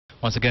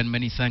Once again,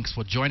 many thanks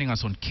for joining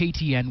us on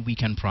KTN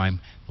Weekend Prime,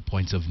 the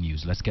Points of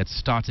News. Let's get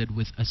started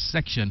with a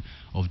section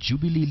of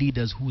Jubilee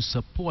leaders who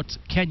support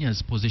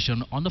Kenya's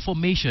position on the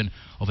formation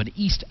of an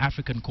East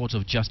African Court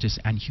of Justice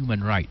and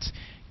Human Rights.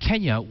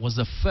 Kenya was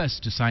the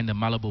first to sign the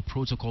Malabo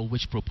Protocol,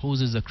 which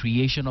proposes the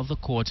creation of the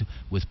court,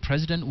 with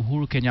President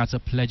Uhuru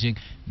Kenyatta pledging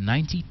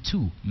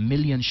 92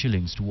 million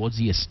shillings towards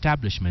the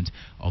establishment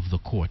of the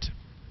court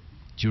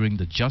during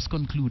the just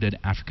concluded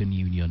African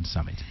Union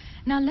Summit.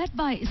 Now, led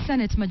by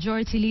Senate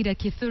Majority Leader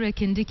Kithure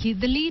Kindiki,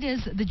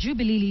 the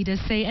Jubilee leaders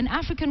say an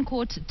African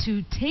court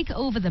to take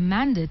over the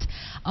mandate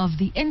of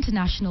the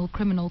International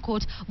Criminal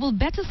Court will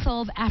better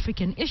solve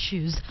African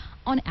issues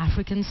on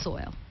African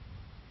soil.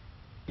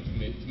 To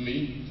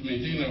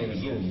maintain our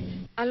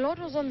resolve. A lot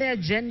was on the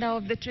agenda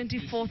of the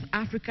 24th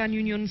African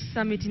Union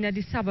Summit in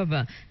Addis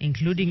Ababa,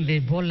 including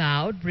the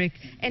Ebola outbreak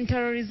and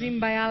terrorism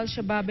by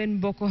Al-Shabaab and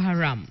Boko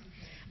Haram.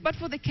 But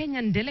for the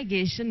Kenyan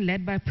delegation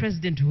led by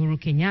President Uhuru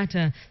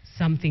Kenyatta,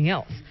 something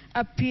else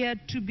appeared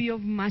to be of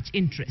much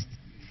interest: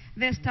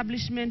 the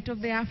establishment of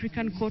the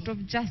African Court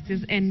of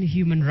Justice and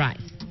Human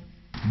Rights.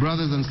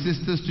 Brothers and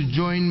sisters, to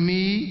join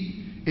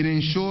me in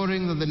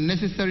ensuring that the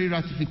necessary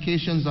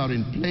ratifications are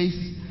in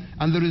place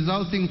and the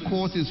resulting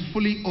court is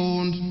fully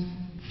owned,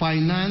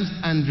 financed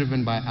and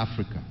driven by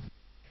Africa.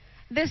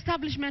 The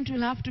establishment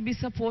will have to be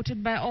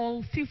supported by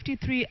all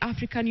 53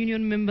 African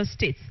Union member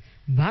states.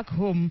 Back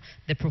home,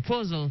 the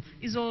proposal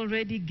is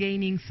already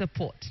gaining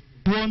support.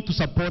 We want to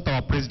support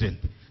our president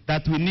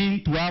that we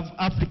need to have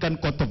African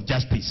Court of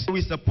Justice.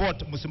 We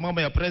support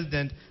msimamo ya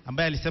president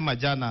ambaye alisema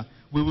jana.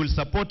 We will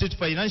support it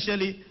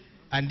financially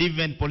and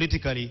even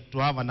politically to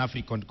have an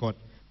African court.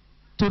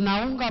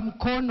 Tunaunga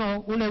mkono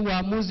ule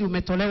uamuzi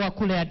umetolewa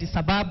kule Addis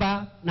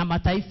Ababa na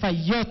mataifa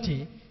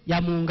yote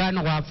ya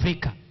muungano wa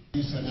Afrika.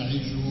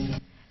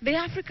 The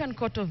African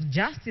Court of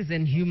Justice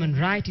and Human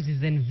Rights, it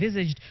is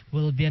envisaged,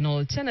 will be an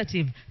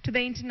alternative to the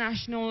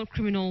International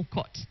Criminal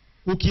Court.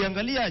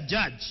 Ukiangalia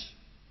judge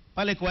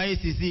pale kwa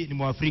ICC ni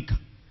Mwafrika.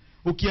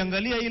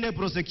 Ukiangalia ile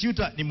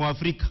prosecutor ni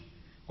Mwafrika.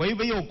 Kwa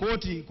hivyo hiyo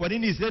koti, kwa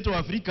nini iseto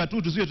Afrika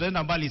tu tusiwe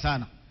tutaenda mbali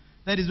sana?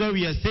 That is why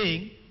we are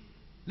saying,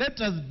 let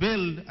us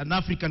build an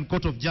African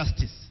Court of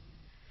Justice.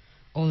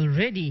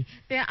 Already,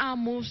 there are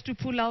moves to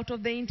pull out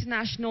of the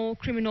International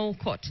Criminal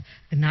Court.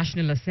 The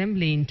National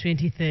Assembly in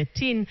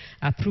 2013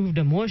 approved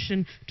a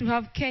motion to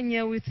have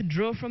Kenya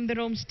withdraw from the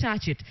Rome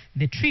Statute,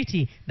 the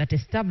treaty that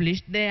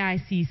established the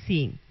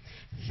ICC.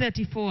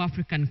 34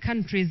 African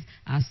countries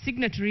are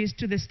signatories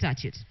to the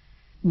statute.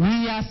 We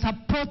are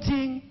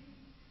supporting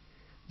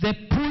the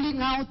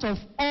pulling out of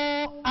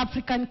all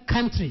African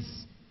countries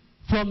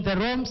from the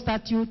Rome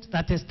Statute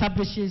that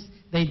establishes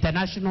the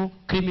International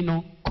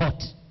Criminal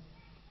Court.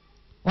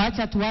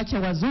 Wacha tuwache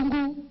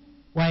wazungu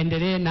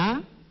waendelee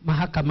na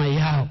mahakama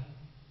yao.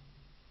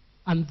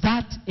 And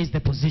that is the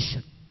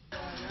position.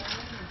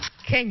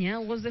 Kenya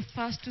was the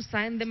first to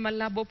sign the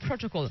Malabo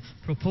Protocol,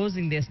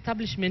 proposing the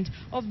establishment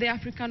of the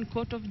African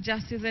Court of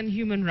Justice and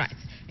Human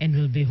Rights, and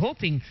will be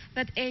hoping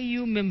that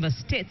AU member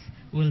states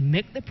will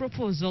make the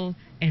proposal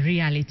a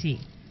reality.